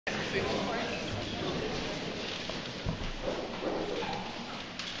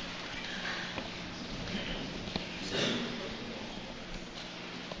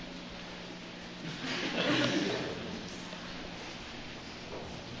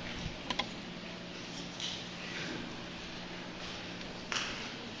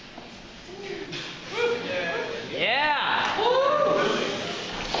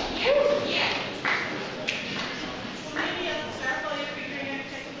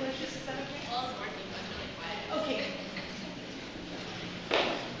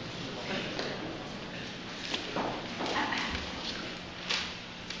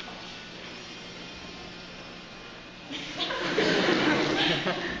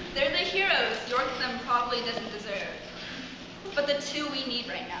They're the heroes Yorktham probably doesn't deserve. But the two we need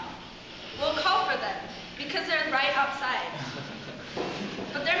right now. We'll call for them, because they're right outside.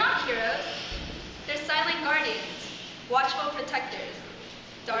 But they're not heroes. They're silent guardians, watchful protectors,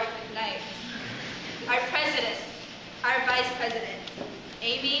 dark knights. Our president, our vice president,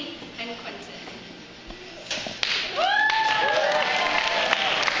 Amy and Quentin.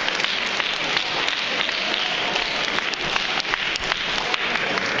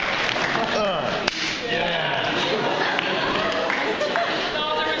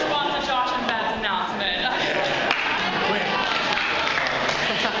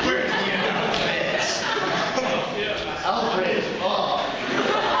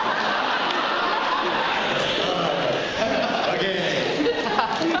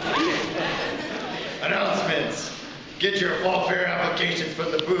 Get your fall fare applications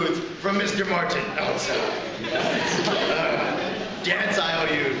from the booth from Mr. Martin outside. Dance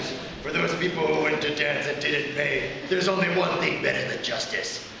IOUs. For those people who went to dance and didn't pay, there's only one thing better than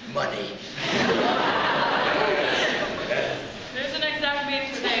justice. Money. There's an exact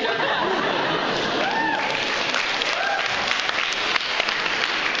meeting today.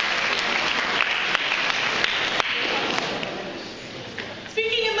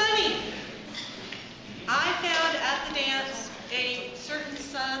 Speaking of money, I found at the dance a certain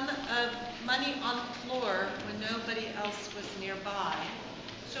sum of money on the floor when nobody else was nearby.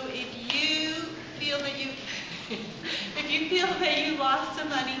 So if you feel that you lost some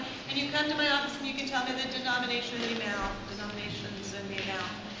money and you come to my office and you can tell me the denominations and the amount,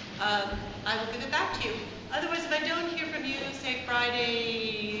 I will give it back to you. Otherwise, if I don't hear from you, say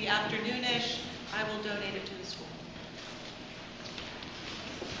Friday afternoonish, I will donate it to the school.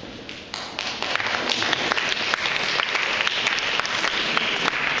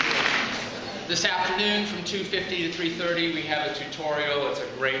 This afternoon from 2:50 to 3:30 we have a tutorial. It's a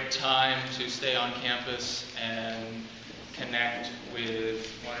great time to stay on campus and connect with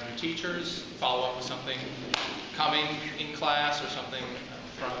one of your teachers, follow up with something coming in class or something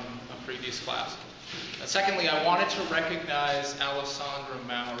from a previous class. Secondly, I wanted to recognize Alessandra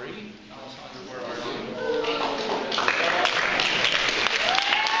Mowry. Alessandra, where are you?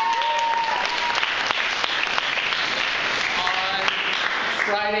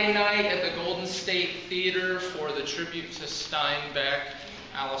 Friday night at the Golden State Theater for the tribute to Steinbeck,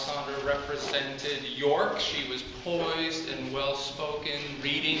 Alessandra represented York. She was poised and well-spoken,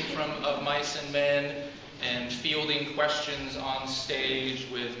 reading from Of Mice and Men and fielding questions on stage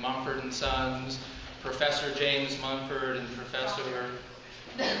with Mumford and Sons, Professor James Mumford and Professor...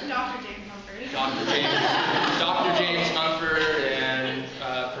 Dr. James Mumford. Dr. James Mumford and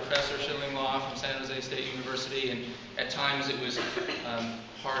Professor Schillinglaw from San Jose State University, and at times it was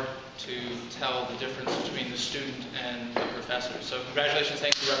hard to tell the difference between the student and the professor. So congratulations,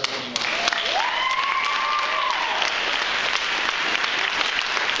 thanks for representing you.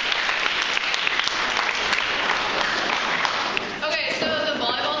 Okay, so the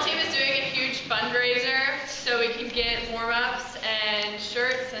volleyball team is doing a huge fundraiser so we can get warm-ups and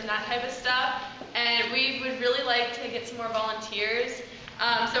shirts and that type of stuff. And we would really like to get some more volunteers.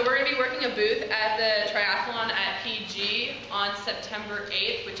 So we're going to be working a booth at the triathlon at PG on September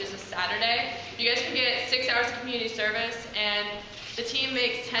 8th, which is a Saturday. You guys can get 6 hours of community service, and the team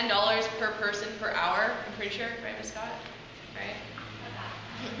makes $10 per person per hour, I'm pretty sure, right, Ms. Scott? Right?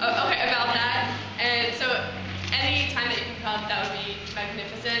 Oh, okay, about that. And so any time that you can come, that would be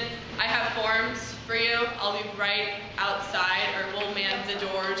magnificent. I have forms for you. I'll be right outside, or we'll man the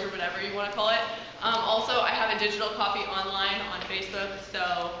doors, or whatever you want to call it. Also, I have a digital copy online on Facebook,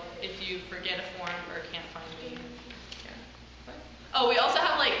 so if you forget a form or can't find me. Yeah. Oh, we also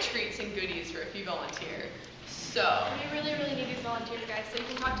have like treats and goodies for if you volunteer. So. We really, really need these volunteers, guys. So you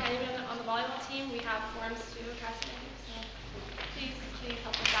can talk to anyone on the volleyball team. We have forms to pass in. So please, please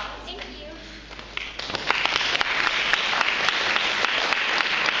help us out. Thank you.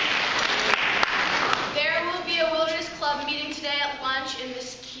 There will be a Wilderness Club meeting today at lunch in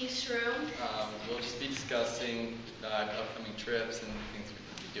this Keys room? We'll just be discussing upcoming trips and things we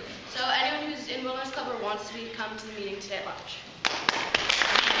could be doing. So anyone who's in Wilderness Club or wants to be, come to the meeting today at lunch.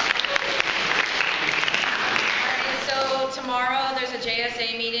 Alright, so tomorrow there's a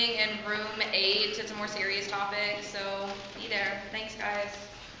JSA meeting in room 8. It's a more serious topic, so be there. Thanks, guys.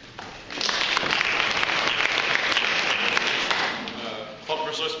 Called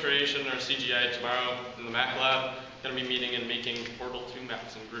Resource Creation, or CGI, tomorrow in the Mac Lab. Going to be meeting and making Portal 2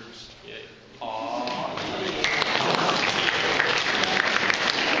 maps and groups. Yay.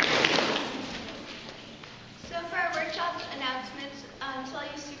 So for our workshop announcements, to all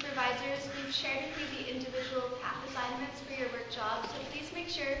you supervisors, we've shared with you the individual path assignments for your work jobs. So please make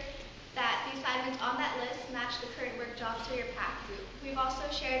sure that the assignments on that list match the current work jobs for your path group. We've also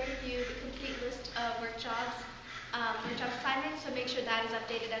shared with you the complete list of work jobs assignments, so make sure that is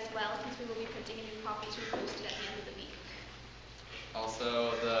updated as well, since we will be printing a new copy to be posted at the end of the week.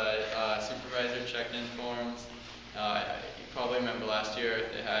 Also, the supervisor check-in forms. You probably remember last year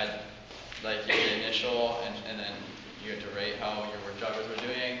they had like the initial and then you had to rate how your work jobbers were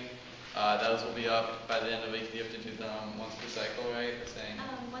doing. Those will be up by the end of the week. You have to do them once per cycle, right? Saying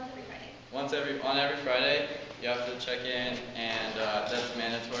Once every Friday. on every Friday, you have to check in, and that's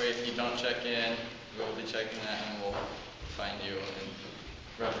mandatory. If you don't check in, we'll be checking that and we'll find you and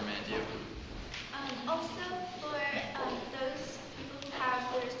reprimand you. Also, for those people who have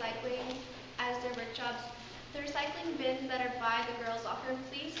the recycling as their work jobs, the recycling bins that are by the girls' locker room,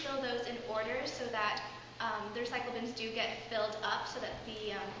 please fill those in order so that the recycle bins do get filled up, so that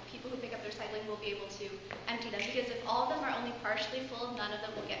the people who pick up the recycling will be able to empty them. Because if all of them are only partially full, none of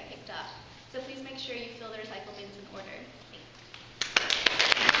them will get picked up. So please make sure you fill the recycle bins in order.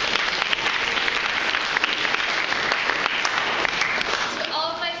 To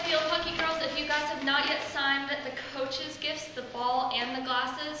all of my field hockey girls, if you guys have not yet signed the coaches' gifts, the ball and the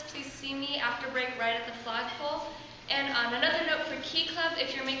glasses, please see me after break right at the flagpole. And another note for Key Club,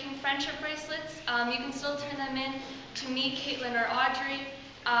 if you're making friendship bracelets, you can still turn them in to me, Caitlin, or Audrey.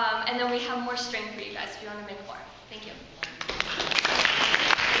 And then we have more string for you guys if you want to make more. Thank you.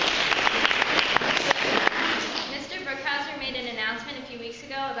 Mr. Brookhauser made an announcement a few weeks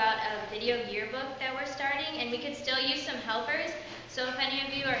ago about a video yearbook that we're starting, and we could still use some helpers. So if any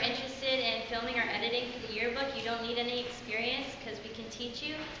of you are interested in filming or editing for the yearbook, you don't need any experience because we can teach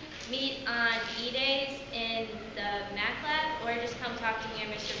you. Meet on E-Days in the Mac Lab, or just come talk to me or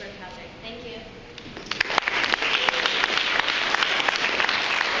Mr. Brookhauser. Thank you.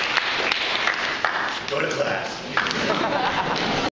 Go to class.